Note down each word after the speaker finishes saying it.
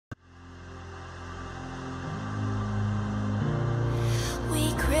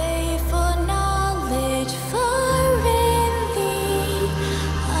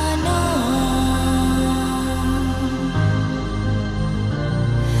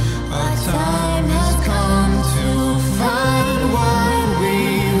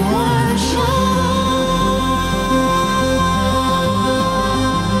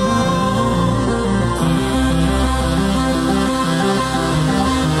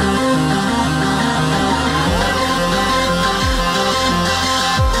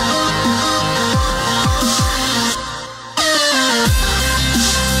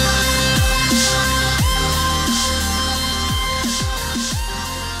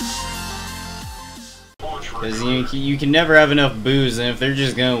Because you can never have enough booze, and if they're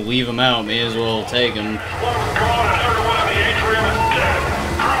just gonna leave them out, may as well take them.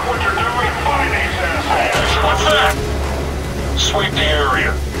 What's that? Sweep the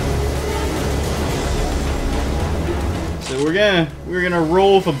area. So we're gonna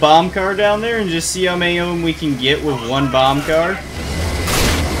roll with a bomb car down there and just see how many of them we can get with one bomb car.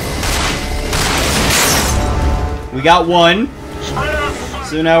 We got one.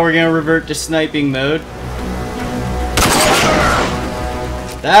 So now we're gonna revert to sniping mode.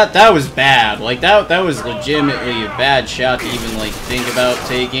 That was bad. Like that was legitimately a bad shot to even like think about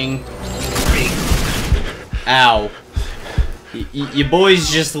taking. Ow. You boys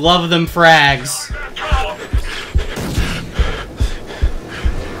just love them frags.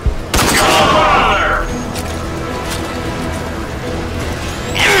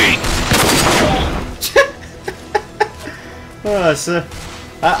 So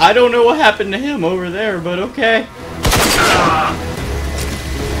I don't know what happened to him over there, but okay.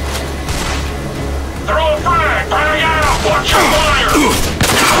 Throw a frag! Frag out! Watch your fire!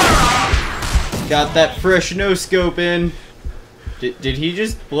 Got that fresh no-scope in. Did he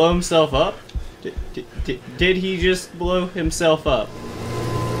just blow himself up? Did he just blow himself up?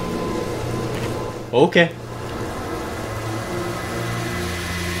 Okay.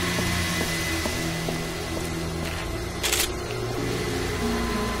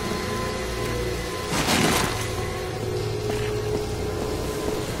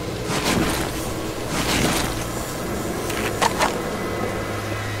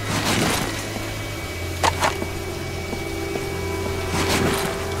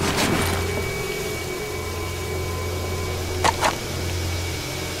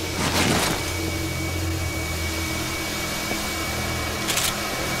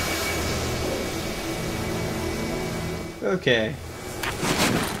 Okay.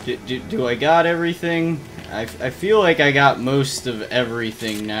 Do I got everything? I feel like I got most of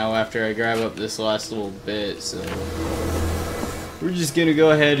everything now after I grab up this last little bit, so we're just gonna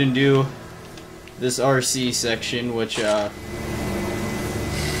go ahead and do this RC section, which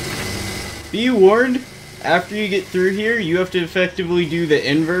be warned, after you get through here, you have to effectively do the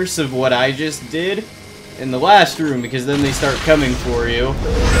inverse of what I just did in the last room, because then they start coming for you.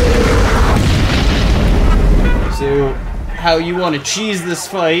 So how you want to cheese this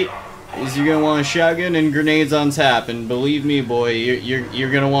fight is you're gonna want a shotgun and grenades on tap, and believe me, boy,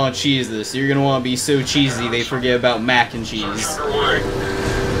 you're gonna want to cheese this. You're gonna want to be so cheesy they forget about mac and cheese. So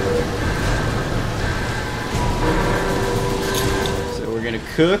we're gonna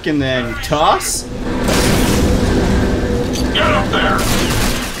cook and then toss. Get up there!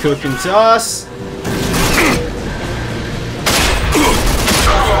 Cook and toss.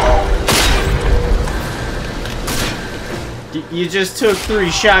 You just took 3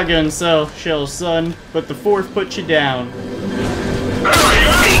 shotgun shells, son, but the 4th put you down.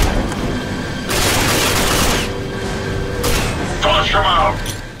 Flush him out!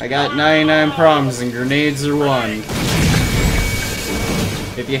 I got 99 proms and grenades are 1.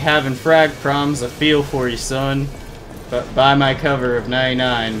 If you having frag proms, I feel for you, son. But buy my cover of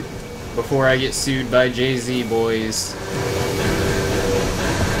 99 before I get sued by Jay-Z, boys.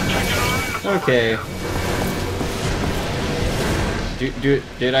 Okay.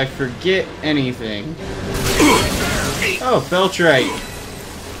 Did I forget anything? Oh, Feltrite.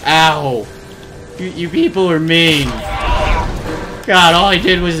 Ow. You people are mean. God, all I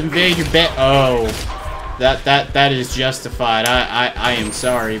did was invade your bed. Oh. That is justified. I am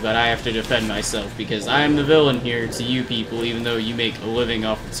sorry, but I have to defend myself because I am the villain here to you people, even though you make a living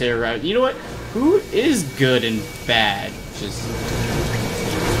off of terrorizing. You know what? Who is good and bad? Just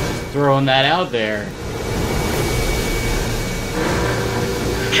throwing that out there.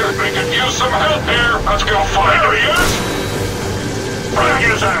 We could use some help here. Let's go find who he is. Frag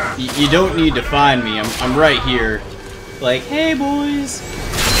his ass. You don't need to find me. I'm right here. Like, hey boys.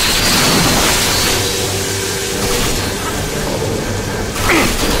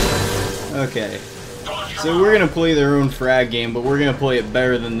 Okay. So we're gonna play their own frag game, but we're gonna play it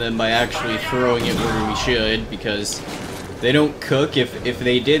better than them by actually throwing it where we should, because they don't cook. If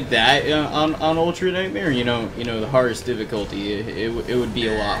they did that on Ultra Nightmare, you know the hardest difficulty, it would be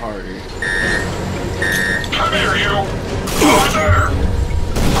a lot harder. Come here, you! Over there!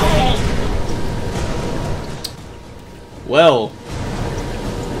 Well,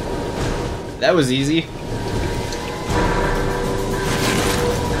 that was easy.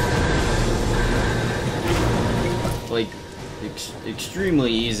 Like,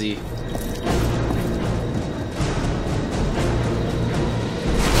 extremely easy.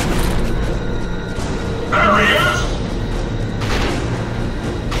 There he is!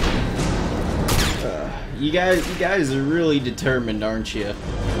 You guys are really determined, aren't you?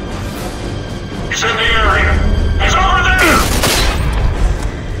 He's in the area. He's over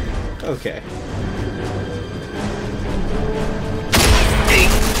there. Okay.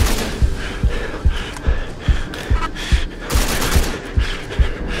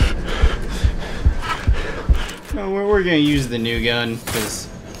 No, we're gonna use the new gun, cause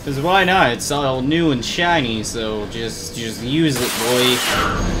why not? It's all new and shiny, so just use it, boy.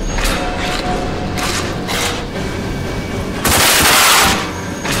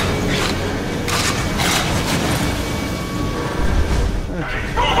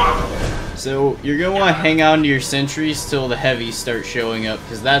 So you're gonna want to hang on to your sentries till the heavies start showing up,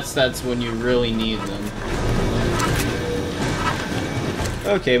 because that's when you really need them.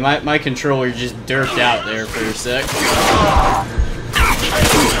 Okay, my controller just derped out there for a sec.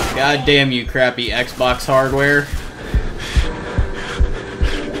 God damn you, crappy Xbox hardware.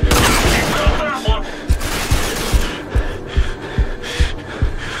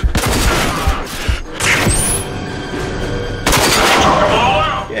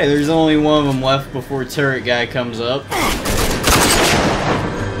 Yeah, there's only one of them left before turret guy comes up.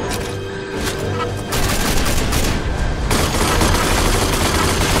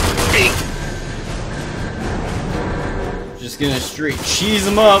 Just gonna straight cheese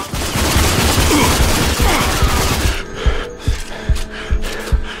him up.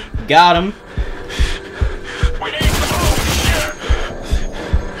 Got him.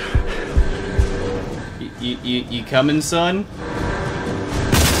 You coming, son?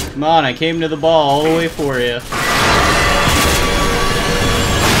 Come on, I came to the ball all the way for you.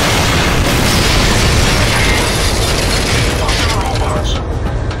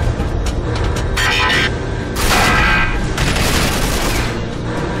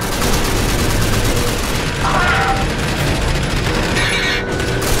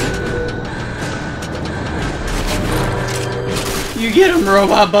 You get him,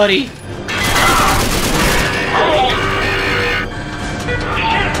 robot buddy!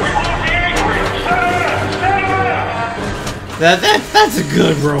 That's a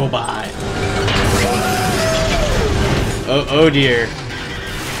good robot. Oh dear.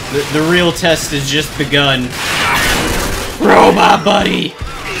 The real test has just begun. Robot buddy!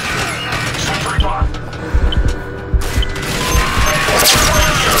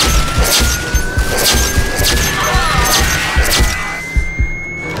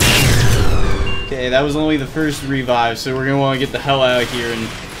 Okay, that was only the first revive, so we're gonna want to get the hell out of here.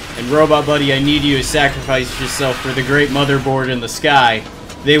 And Robot Buddy, I need you to sacrifice yourself for the great motherboard in the sky.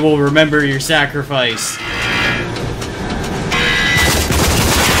 They will remember your sacrifice.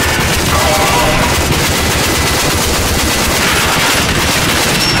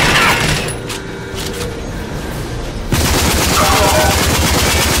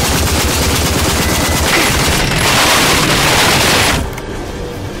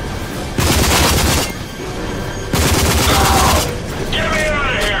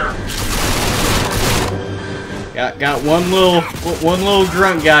 Got one little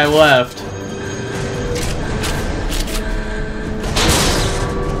grunt guy left.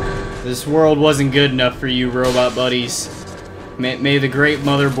 This world wasn't good enough for you, robot buddies. May the great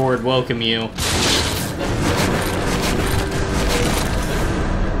motherboard welcome you.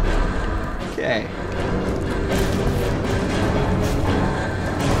 Okay.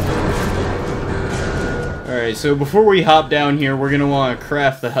 Alright, so before we hop down here, we're gonna want to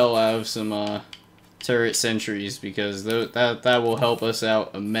craft the hell out of some turret sentries, because that will help us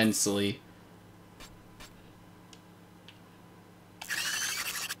out immensely.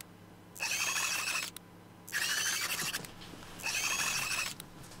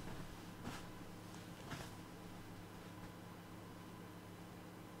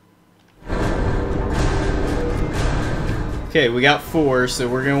 Okay, we got 4, so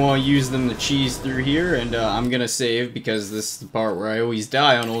we're going to want to use them to cheese through here, and I'm going to save, because this is the part where I always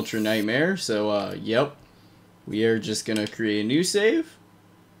die on Ultra Nightmare, so, yep. We are just going to create a new save.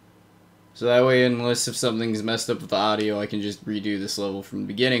 So that way, unless if something's messed up with the audio, I can just redo this level from the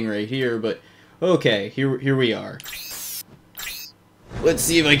beginning right here, but, okay, here we are. Let's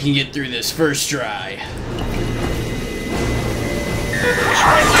see if I can get through this first try.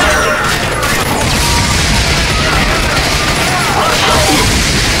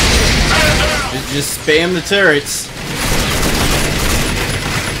 Just spam the turrets.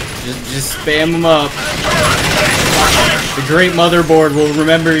 Just spam them up. The great motherboard will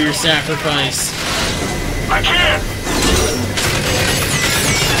remember your sacrifice. I can't.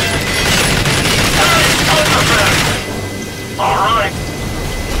 All right.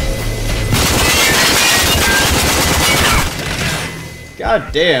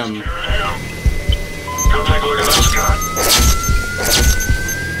 God damn. Good take a look at this guy.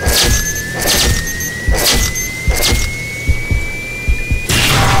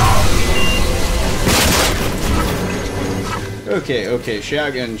 Okay,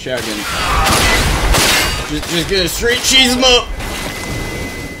 shotgun. Just gonna straight cheese him up.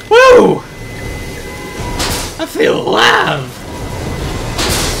 Woo! I feel alive.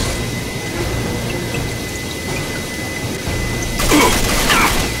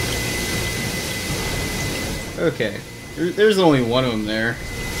 Okay, there's only one of them there.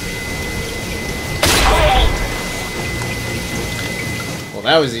 Well,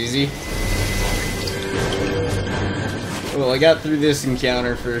 that was easy. Well, I got through this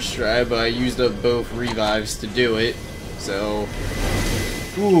encounter first try, but I used up both revives to do it, so...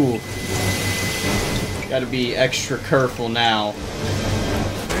 Ooh. Gotta be extra careful now.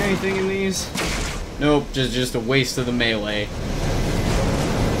 Is there anything in these? Nope, just a waste of the melee.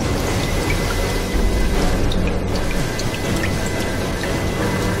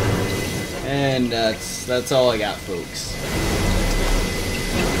 And that's all I got, folks.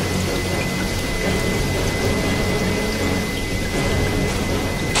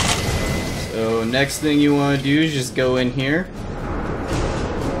 So next thing you want to do is just go in here.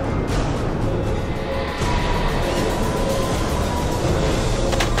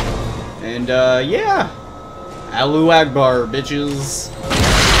 And yeah. Allahu Akbar, bitches.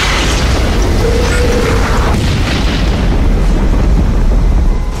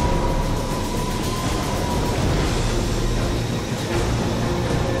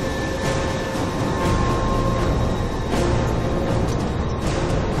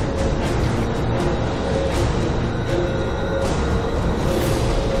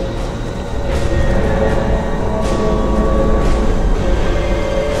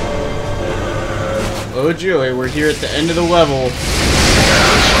 Oh joy, we're here at the end of the level.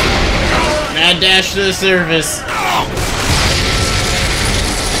 Mad dash to the surface.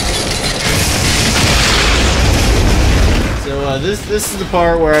 So this is the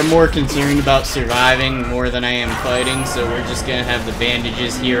part where I'm more concerned about surviving more than I am fighting, so we're just gonna have the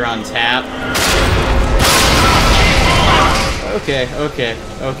bandages here on tap. Okay.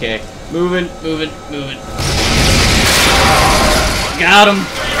 Moving. Got him.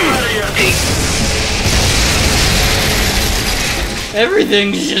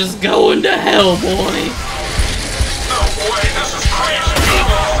 Everything's just going to hell, boy. No way, this is crazy.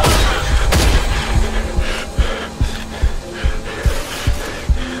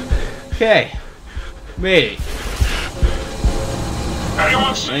 Okay. Made it.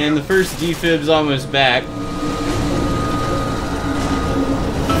 Anyone see And the first defib's almost back.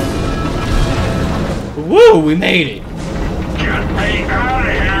 Woo, we made it. Get me out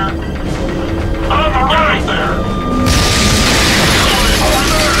of here. I'm right there.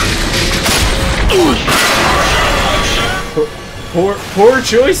 Poor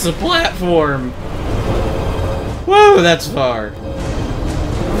choice of platform. Whoa, that's far.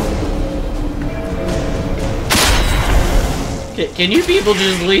 Can you people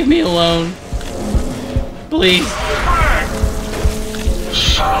just leave me alone? Please.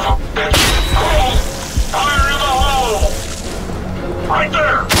 Son of a bitch. Hole! Fire in the hole! Right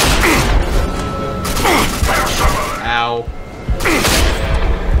there! There's some of it. Ow.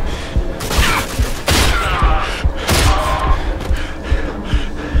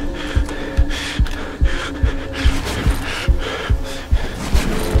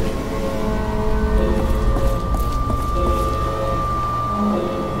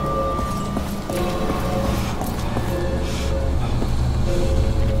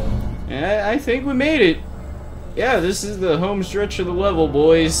 I think we made it. Yeah, this is the home stretch of the level,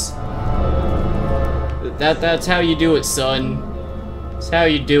 boys. That's how you do it, son. That's how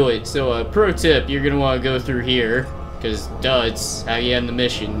you do it. So, pro tip, you're gonna want to go through here, because duh, it's how you end the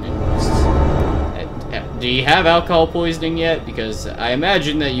mission. Do you have alcohol poisoning yet? Because I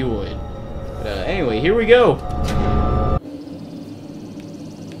imagine that you would. But, anyway, here we go.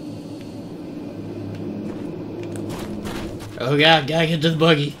 Oh god, gotta get to the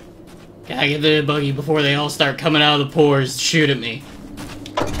buggy. Gotta get to the buggy before they all start coming out of the pores to shoot at me.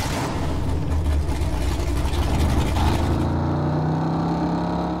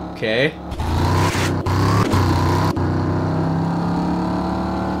 Okay.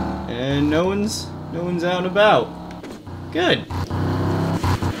 And no one's out and about. Good.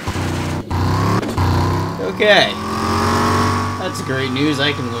 Okay. That's great news,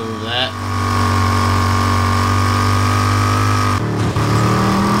 I can live with that.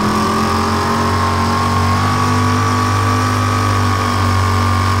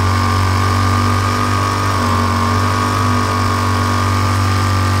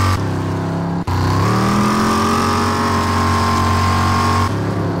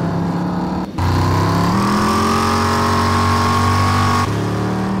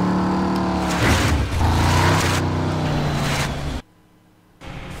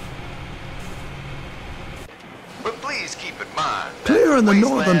 please keep in mind. Clearing the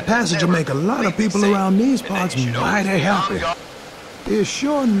northern passage will make a lot of people around these parts mighty happy. It's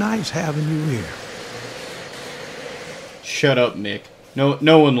sure nice having you here. Shut up, Mick.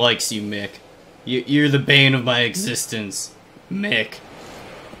 No one likes you, Mick. You're the bane of my existence, Mick.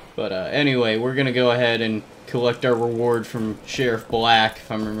 But anyway, we're gonna go ahead and collect our reward from Sheriff Black, if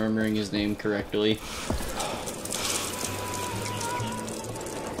I'm remembering his name correctly.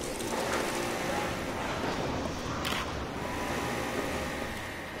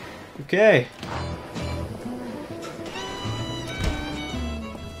 Okay.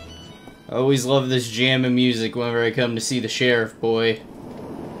 I always love this jam of music whenever I come to see the Sheriff Boy.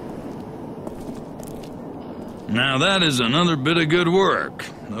 Now that is another bit of good work.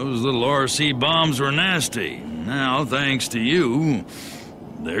 Those little RC bombs were nasty. Now, thanks to you,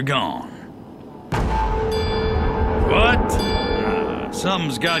 they're gone. What?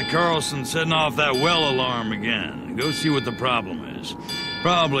 Something's got Carlson setting off that well alarm again. Go see what the problem is.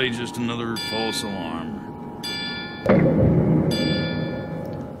 Probably just another false alarm.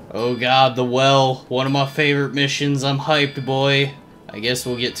 Oh god, the well. One of my favorite missions. I'm hyped, boy. I guess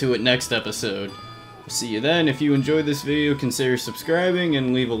we'll get to it next episode. See you then. If you enjoyed this video, consider subscribing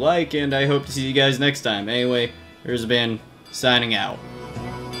and leave a like, and I hope to see you guys next time. Anyway, Urzaban signing out.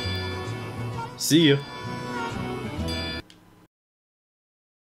 See ya.